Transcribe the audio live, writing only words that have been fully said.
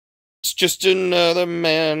It's just another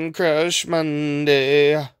Mancrush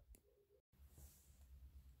Monday.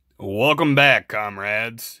 Welcome back,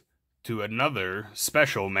 comrades, to another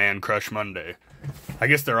special Mancrush Monday. I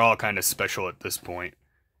guess they're all kind of special at this point.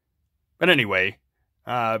 But anyway,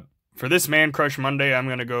 for this Mancrush Monday, I'm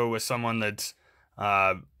going to go with someone that's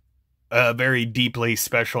very deeply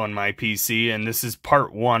special in my PC, and this is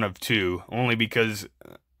part 1 of 2, only because,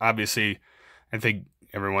 obviously, I think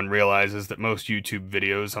everyone realizes that most YouTube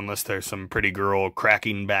videos, unless there's some pretty girl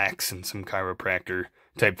cracking backs and some chiropractor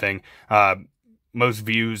type thing, most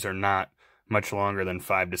views are not much longer than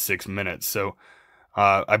 5 to 6 minutes. So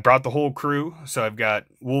I brought the whole crew. So I've got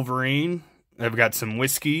Wolverine, I've got some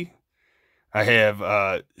whiskey, I have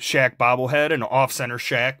Shaq bobblehead, and off-center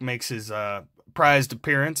Shaq makes his prized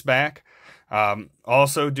appearance back.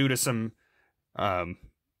 Also, due to some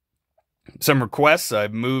requests,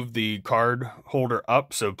 I've moved the card holder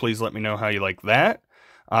up, so please let me know how you like that.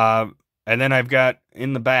 And then I've got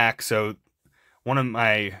in the back, so one of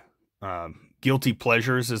my guilty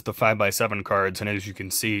pleasures is the 5x7 cards, and as you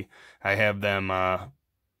can see, I have them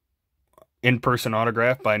in-person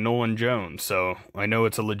autographed by Nolan Jones, so I know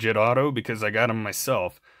it's a legit auto because I got them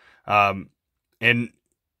myself. And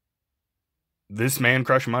this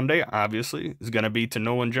Mancrush Monday, obviously, is going to be to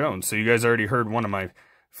Nolan Jones, so you guys already heard one of my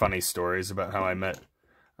funny stories about how I met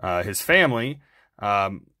his family.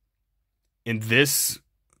 In this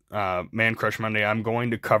Mancrush Monday, I'm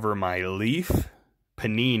going to cover my Leaf,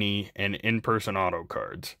 Panini, and in-person auto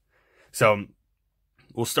cards. So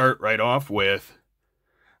we'll start right off with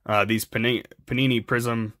these Panini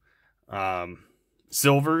Prism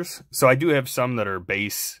silvers. So I do have some that are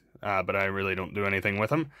base, but I really don't do anything with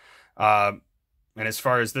them. And as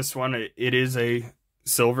far as this one, it is a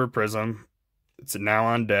silver Prism. It's now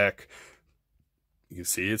on deck. You can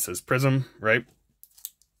see it says Prism, right?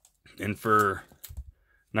 And for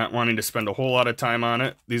not wanting to spend a whole lot of time on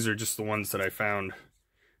it, these are just the ones that I found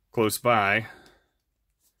close by.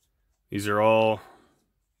 These are all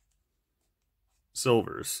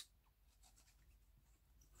silvers.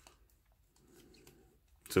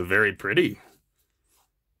 So very pretty.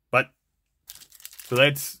 But, so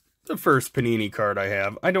that's the first Panini card I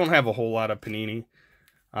have. I don't have a whole lot of Panini.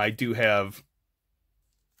 I do have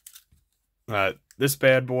this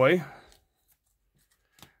bad boy.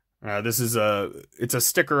 This is it's a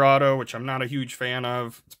sticker auto, which I'm not a huge fan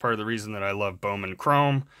of. It's part of the reason that I love Bowman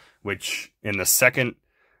Chrome, which in the second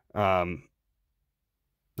half,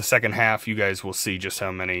 you guys will see just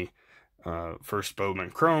how many first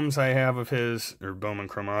Bowman Chromes I have of his, or Bowman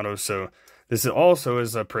Chrome autos. So this also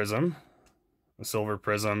is a Prism, a silver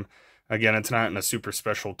Prism. Again, it's not in a super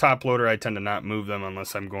special top loader. I tend to not move them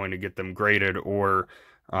unless I'm going to get them graded or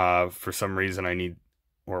for some reason I need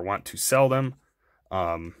or want to sell them.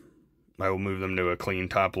 I will move them to a clean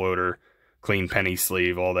top loader, clean penny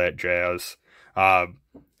sleeve, all that jazz.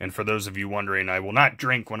 And for those of you wondering, I will not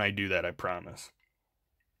drink when I do that, I promise.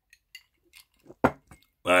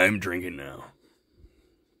 I'm drinking now.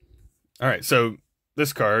 Alright, so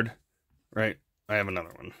this card, right, I have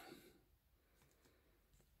another one.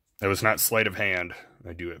 That was not sleight of hand.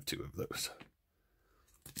 I do have 2 of those.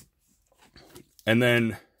 And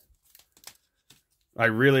then I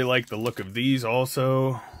really like the look of these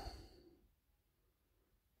also.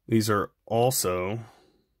 These are also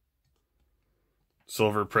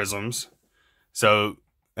silver Prisms. So,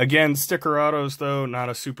 again, sticker autos, though, not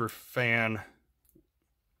a super fan.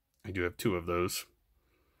 I do have 2 of those.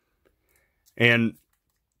 And,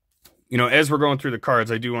 you know, as we're going through the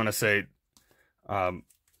cards, I do want to say,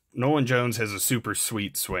 Nolan Jones has a super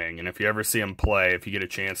sweet swing, and if you ever see him play, if you get a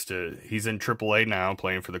chance to, he's in AAA now,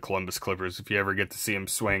 playing for the Columbus Clippers. If you ever get to see him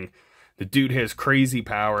swing, the dude has crazy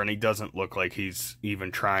power, and he doesn't look like he's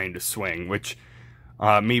even trying to swing, which,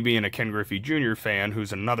 me being a Ken Griffey Jr. fan,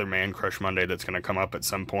 who's another Mancrush Monday that's going to come up at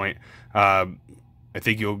some point, I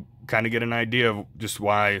think you'll kind of get an idea of just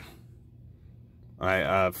why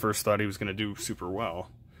I first thought he was going to do super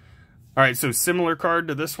well. Alright, so similar card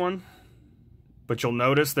to this one, but you'll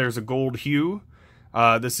notice there's a gold hue.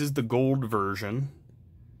 This is the gold version.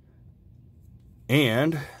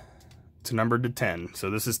 And it's numbered to 10. So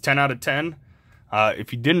this is 10 out of 10.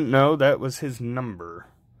 If you didn't know, that was his number.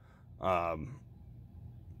 Well,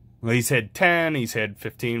 he's had 10, he's had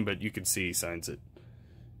 15, but you can see he signs it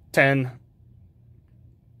 10.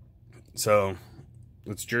 So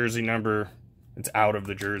it's jersey number. It's out of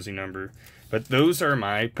the jersey number. But those are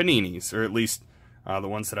my Paninis, or at least the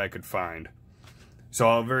ones that I could find. So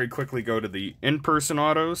I'll very quickly go to the in-person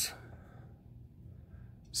autos.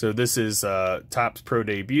 So this is Topps Pro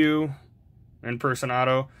Debut in-person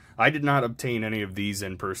auto. I did not obtain any of these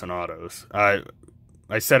in-person autos.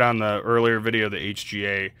 I said on the earlier video, the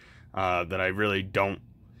HGA, that I really don't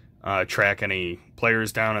track any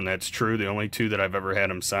players down, and that's true. The only two that I've ever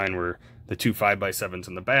had him sign were the 2 5x7s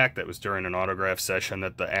in the back. That was during an autograph session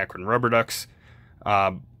that the Akron Rubber Ducks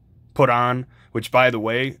put on, which, by the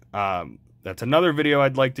way, that's another video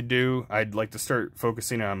I'd like to do. I'd like to start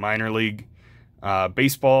focusing on minor league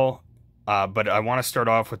baseball, but I want to start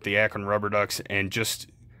off with the Akron Rubber Ducks and just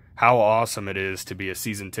how awesome it is to be a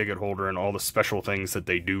season ticket holder and all the special things that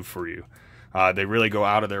they do for you. They really go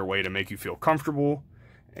out of their way to make you feel comfortable,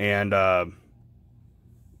 and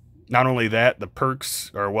not only that, the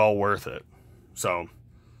perks are well worth it. So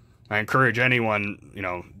I encourage anyone,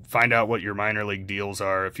 find out what your minor league deals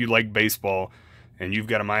are. If you like baseball and you've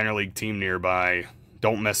got a minor league team nearby,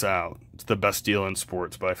 don't miss out. It's the best deal in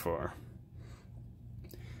sports by far.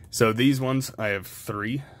 So these ones, I have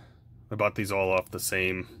 3. I bought these all off the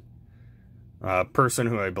same person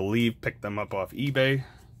who I believe picked them up off eBay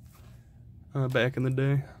back in the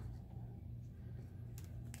day.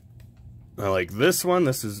 I like this one.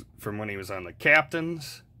 This is from when he was on the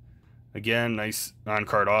Captains. Again, nice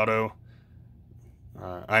on-card auto.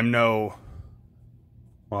 I'm no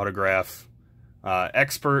autograph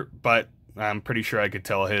expert, but I'm pretty sure I could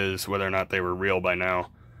tell his whether or not they were real by now.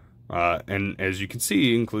 And as you can see,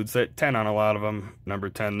 he includes that 10 on a lot of them. Number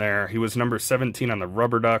 10 there. He was number 17 on the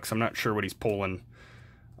Rubber Ducks. I'm not sure what he's pulling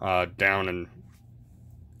down in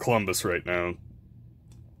Columbus right now.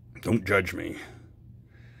 Don't judge me.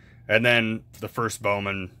 And then the first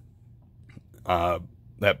Bowman,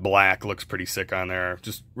 that black looks pretty sick on there.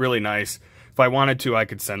 Just really nice. If I wanted to, I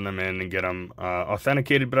could send them in and get them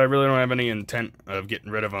authenticated, but I really don't have any intent of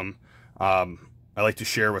getting rid of them. I like to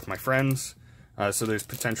share with my friends. So there's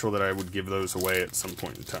potential that I would give those away at some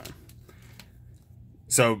point in time.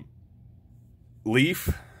 So, Leaf.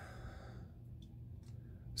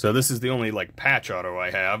 So this is the only patch auto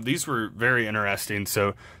I have. These were very interesting.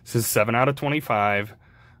 So this is 7 out of 25.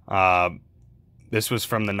 This was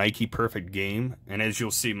from the Nike Perfect Game. And as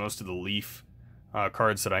you'll see, most of the Leaf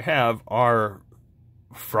cards that I have are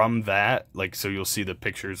from that. So you'll see the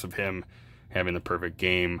pictures of him having the perfect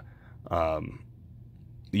game.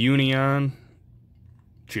 Union.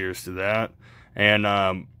 Cheers to that. And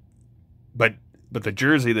but the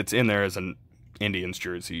jersey that's in there is an Indians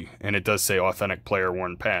jersey, and it does say authentic player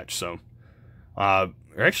worn patch. So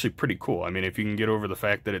they're actually pretty cool. I mean, if you can get over the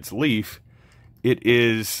fact that it's Leaf, it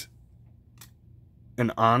is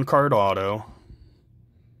an on-card auto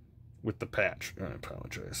with the patch. I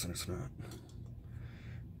apologize, it's not.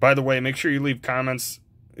 By the way, make sure you leave comments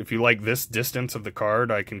if you like this distance of the card.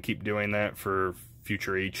 I can keep doing that for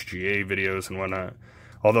future HGA videos and whatnot.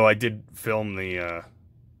 Although I did film the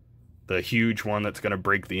huge one that's going to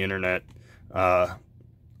break the internet.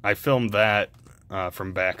 I filmed that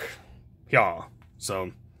from back here.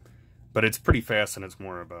 So, but it's pretty fast and it's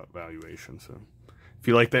more about valuation. So if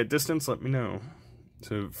you like that distance, let me know.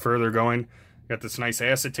 So further going, got this nice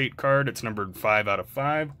acetate card. It's numbered 5 out of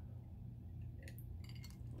 5.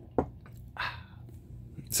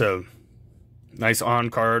 So nice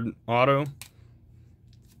on-card auto.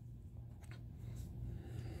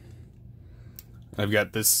 I've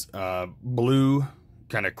got this blue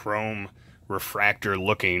kind of chrome refractor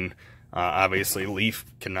looking. Obviously, Leaf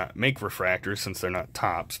cannot make refractors since they're not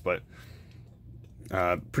tops, but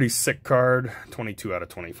pretty sick card, 22 out of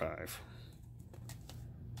 25.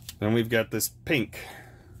 Then we've got this pink.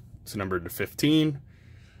 It's numbered to 15.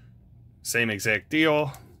 Same exact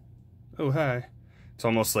deal. Oh, hi. It's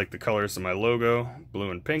almost like the colors of my logo,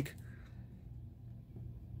 blue and pink.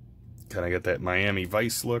 Kind of got that Miami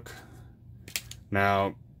Vice look.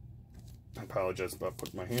 Now, I apologize about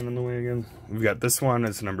putting my hand in the way again. We've got this one.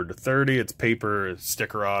 It's numbered to 30. It's paper, it's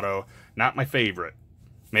sticker auto. Not my favorite.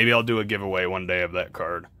 Maybe I'll do a giveaway one day of that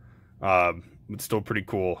card. It's still pretty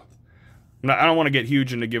cool. I don't want to get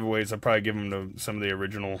huge into giveaways. I'll probably give them to some of the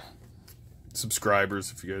original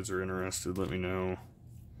subscribers. If you guys are interested, let me know.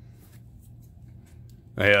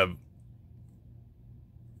 I have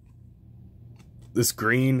this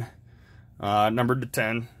green, numbered to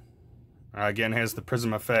 10. Again, has the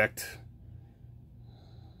prism effect.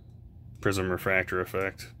 Prism refractor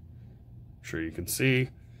effect. I'm sure you can see.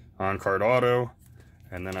 On-card auto.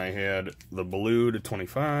 And then I had the blue to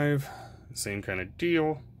 25. Same kind of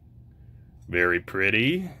deal. Very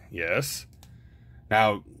pretty. Yes.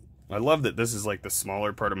 Now, I love that this is like the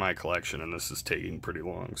smaller part of my collection, and this is taking pretty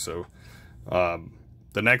long. So,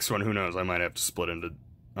 the next one, who knows? I might have to split into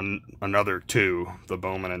another 2, the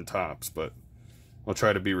Bowman and Topps, but I'll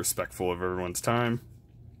try to be respectful of everyone's time.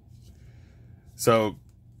 So,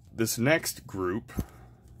 this next group,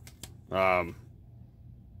 so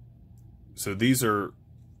these are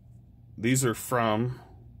these are from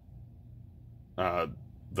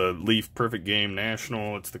the Leaf Perfect Game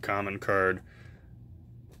National. It's the common card.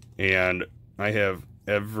 And I have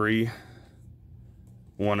every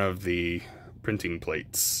one of the printing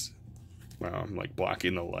plates. Well, I'm like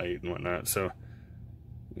blocking the light and whatnot. So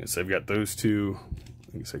I guess I've got those two.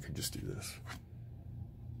 I guess I could just do this.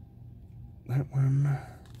 That one.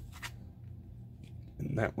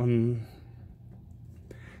 And that one.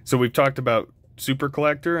 So we've talked about Super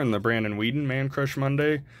Collector and the Brandon Whedon Mancrush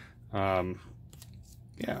Monday.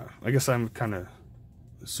 Yeah, I guess I'm kind of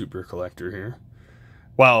a super collector here.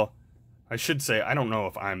 Well, I should say, I don't know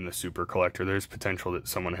if I'm the super collector. There's potential that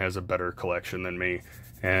someone has a better collection than me,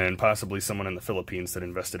 and possibly someone in the Philippines that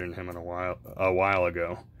invested in him a while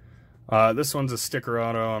ago. This one's a sticker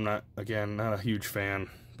auto. I'm not a huge fan,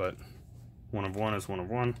 but one of one is one of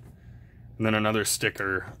one. And then another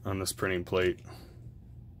sticker on this printing plate.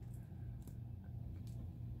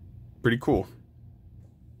 Pretty cool.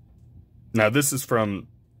 Now this is from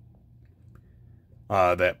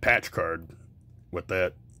that patch card, what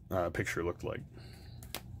that picture looked like.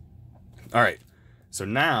 All right, so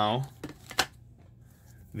now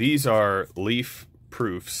these are Leaf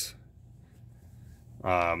proofs.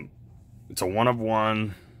 It's a one of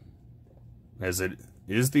one, as it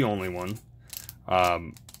is the only one.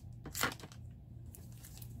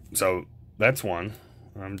 So that's one.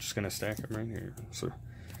 I'm just gonna stack them right here. So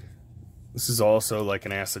this is also like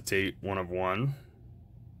an acetate one of one.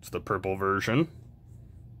 It's the purple version.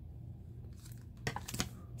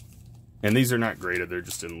 And these are not graded, they're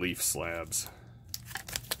just in Leaf slabs.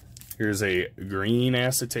 Here's a green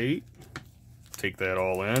acetate. Take that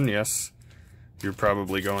all in. Yes, you're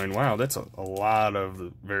probably going, wow, that's a lot of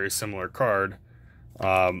the very similar card.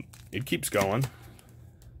 It keeps going.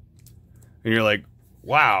 And you're like,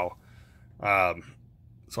 wow.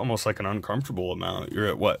 It's almost like an uncomfortable amount. You're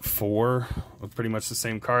at what, 4 with pretty much the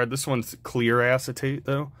same card. This one's clear acetate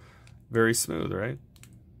though. Very smooth, right?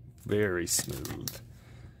 Very smooth.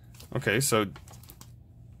 Okay, so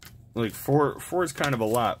like 4 is kind of a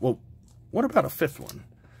lot. Well, what about a 5th one?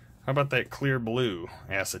 How about that clear blue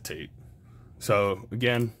acetate? So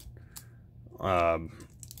again,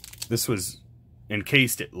 this was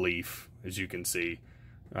encased at Leaf, as you can see.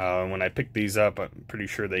 When I picked these up, I'm pretty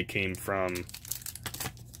sure they came from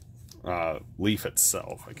Leaf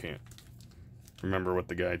itself. I can't remember what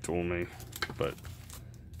the guy told me, but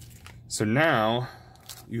so now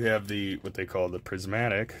you have the what they call the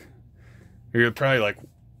prismatic. You're probably like,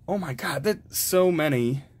 oh my god, that's so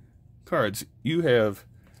many cards. You have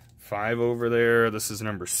 5 over there. This is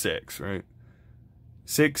number 6, right?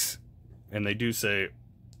 6, and they do say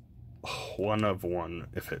one of one.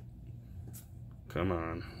 If it, come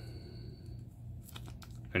on.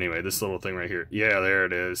 Anyway, this little thing right here. Yeah, there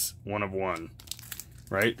it is. One of one.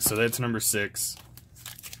 Right? So that's number 6.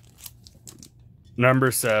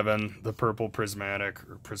 Number 7, the purple prismatic,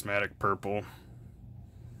 or prismatic purple.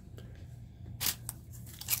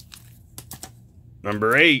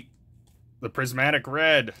 Number 8, the prismatic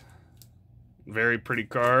red. Very pretty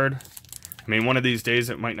card. I mean, one of these days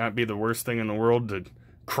it might not be the worst thing in the world to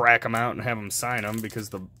crack them out and have them sign them, because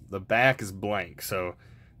the back is blank. So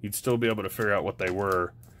you'd still be able to figure out what they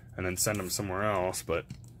were and then send them somewhere else. But,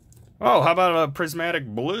 oh, how about a prismatic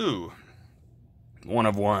blue? One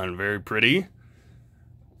of one. Very pretty.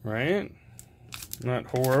 Right? Not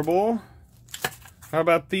horrible. How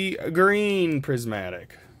about the green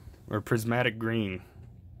prismatic? Or prismatic green.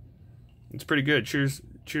 It's pretty good. Cheers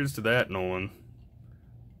to that, Nolan.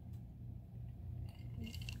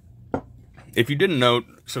 If you didn't know,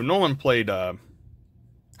 so Nolan played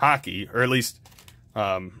hockey, or at least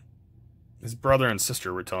his brother and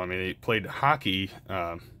sister were telling me they played hockey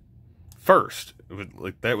first.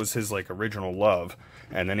 Like that was his like original love,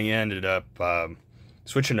 and then he ended up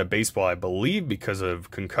switching to baseball, I believe, because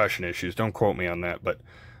of concussion issues. Don't quote me on that, but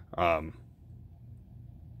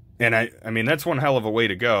and I mean, that's one hell of a way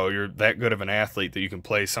to go. You're that good of an athlete that you can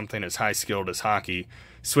play something as high-skilled as hockey.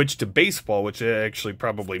 Switch to baseball, which is actually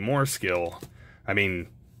probably more skill. I mean,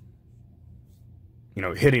 you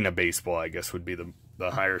know, hitting a baseball, I guess, would be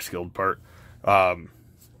the higher-skilled part.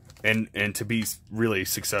 And to be really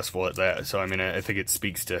successful at that. So, I mean, I think it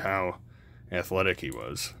speaks to how athletic he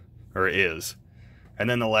was, or is. And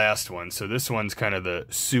then the last one. So this one's kind of the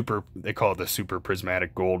super, they call it the super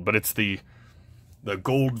prismatic gold, but it's the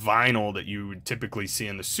gold vinyl that you would typically see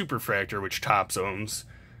in the Superfractor, which Topps owns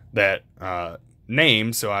that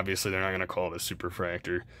name, so obviously they're not going to call it a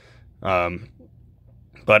Superfractor.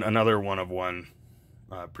 But another one of one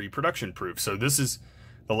pre-production proof. So this is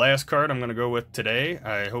the last card I'm going to go with today.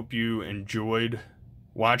 I hope you enjoyed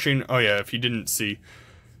watching. Oh yeah, if you didn't see,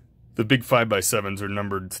 The big 5x7s are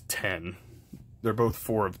numbered 10. They're both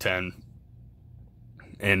 4 of 10.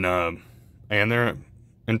 And they're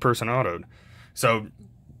in-person autoed. So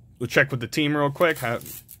we'll check with the team real quick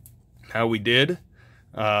how we did.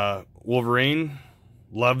 Wolverine,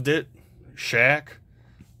 loved it. Shaq,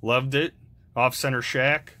 loved it. Off-center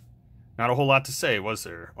Shaq. Not a whole lot to say, was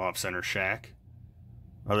there, off-center Shaq?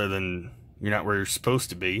 Other than you're not where you're supposed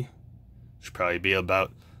to be. Should probably be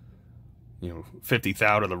about, 50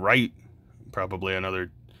 thou to the right. Probably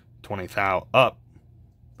another 20 thou up.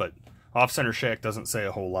 But off-center Shaq doesn't say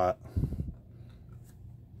a whole lot.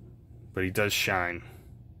 But he does shine.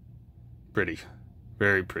 Pretty.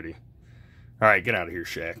 Very pretty. Alright, get out of here,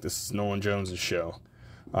 Shaq. This is Nolan Jones' show.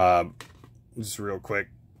 Just real quick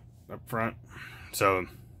up front. So,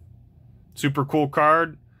 super cool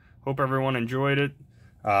card. Hope everyone enjoyed it.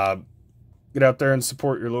 Get out there and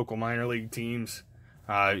support your local minor league teams.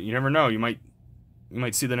 You never know. You might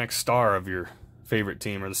see the next star of your favorite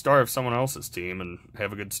team or the star of someone else's team and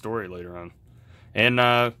have a good story later on. And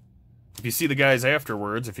if you see the guys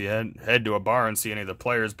afterwards, if you head to a bar and see any of the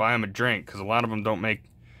players, buy them a drink, because a lot of them don't make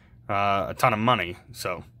a ton of money.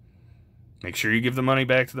 So make sure you give the money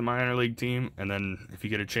back to the minor league team, and then if you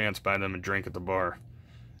get a chance, buy them a drink at the bar.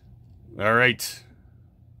 All right.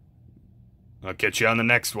 I'll catch you on the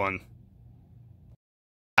next one.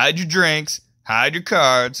 Hide your drinks, hide your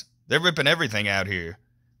cards. They're ripping everything out here.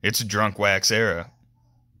 It's a drunk wax era.